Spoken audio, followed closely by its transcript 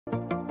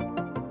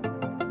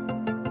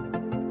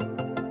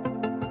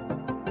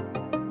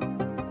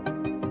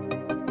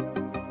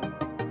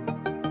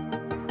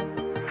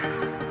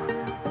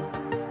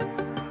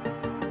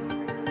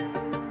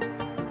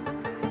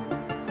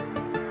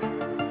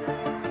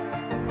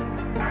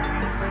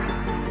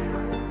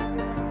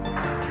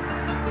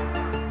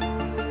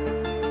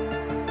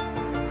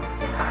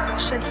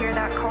should hear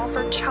that call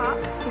for chop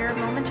here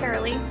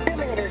momentarily. 2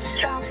 meters,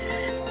 chop.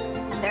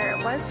 And there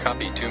it was.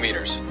 Copy, 2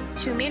 meters.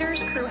 2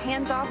 meters, crew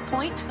hands off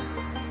point.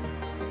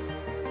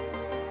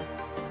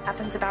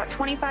 Happens about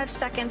 25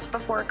 seconds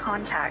before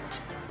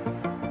contact.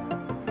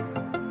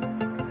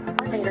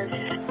 1 meter.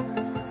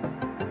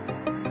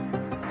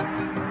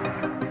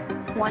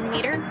 1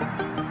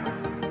 meter.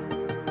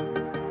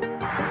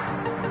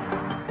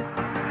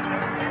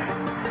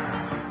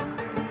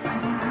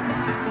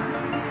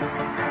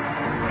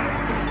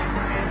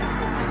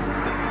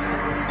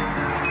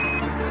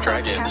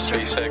 Dragon, Self-capture.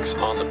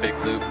 SpaceX on the big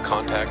loop,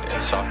 contact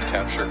and soft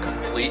capture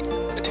complete,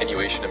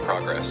 attenuation in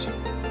progress.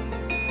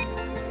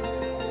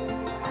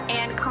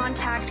 And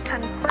contact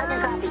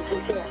confirmed.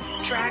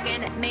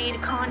 Dragon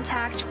made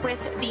contact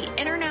with the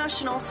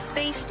International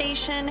Space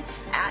Station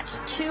at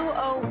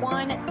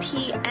 2:01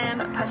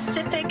 p.m.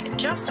 Pacific,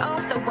 just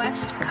off the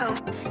west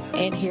coast.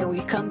 And here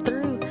we come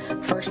through.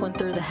 First one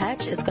through the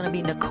hatch is going to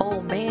be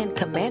Nicole Mann,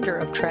 commander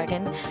of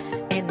Dragon,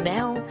 and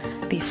now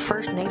the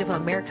first Native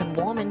American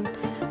woman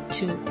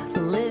to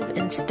live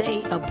and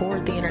stay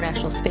aboard the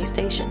International Space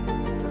Station.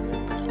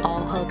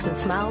 All hugs and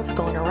smiles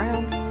going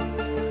around.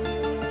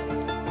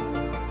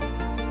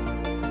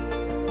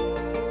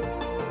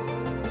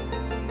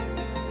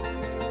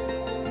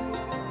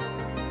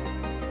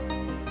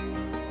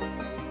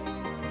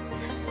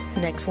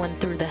 Next one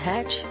through the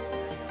hatch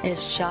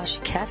is Josh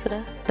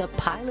Cassada, the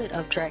pilot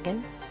of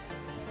Dragon.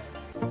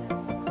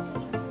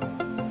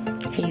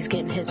 He's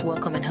getting his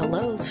welcome and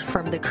hellos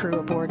from the crew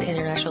aboard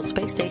International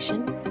Space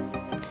Station.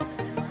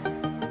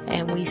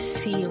 And we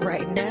see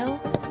right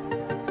now,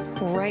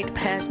 right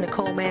past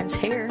Nicole Mann's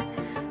hair,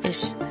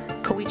 is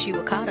Koichi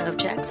Wakata of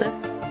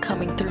JAXA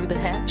coming through the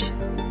hatch.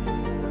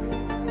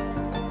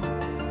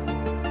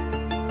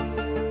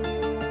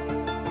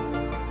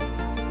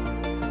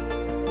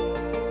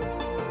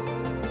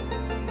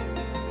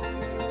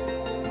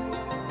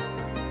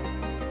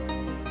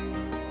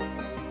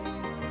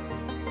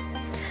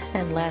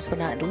 And last but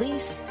not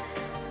least,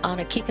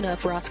 Anna Kikina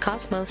of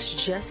Roscosmos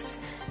just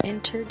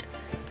entered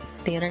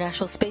the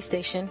International Space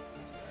Station,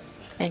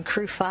 and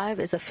Crew 5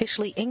 is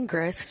officially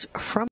ingressed from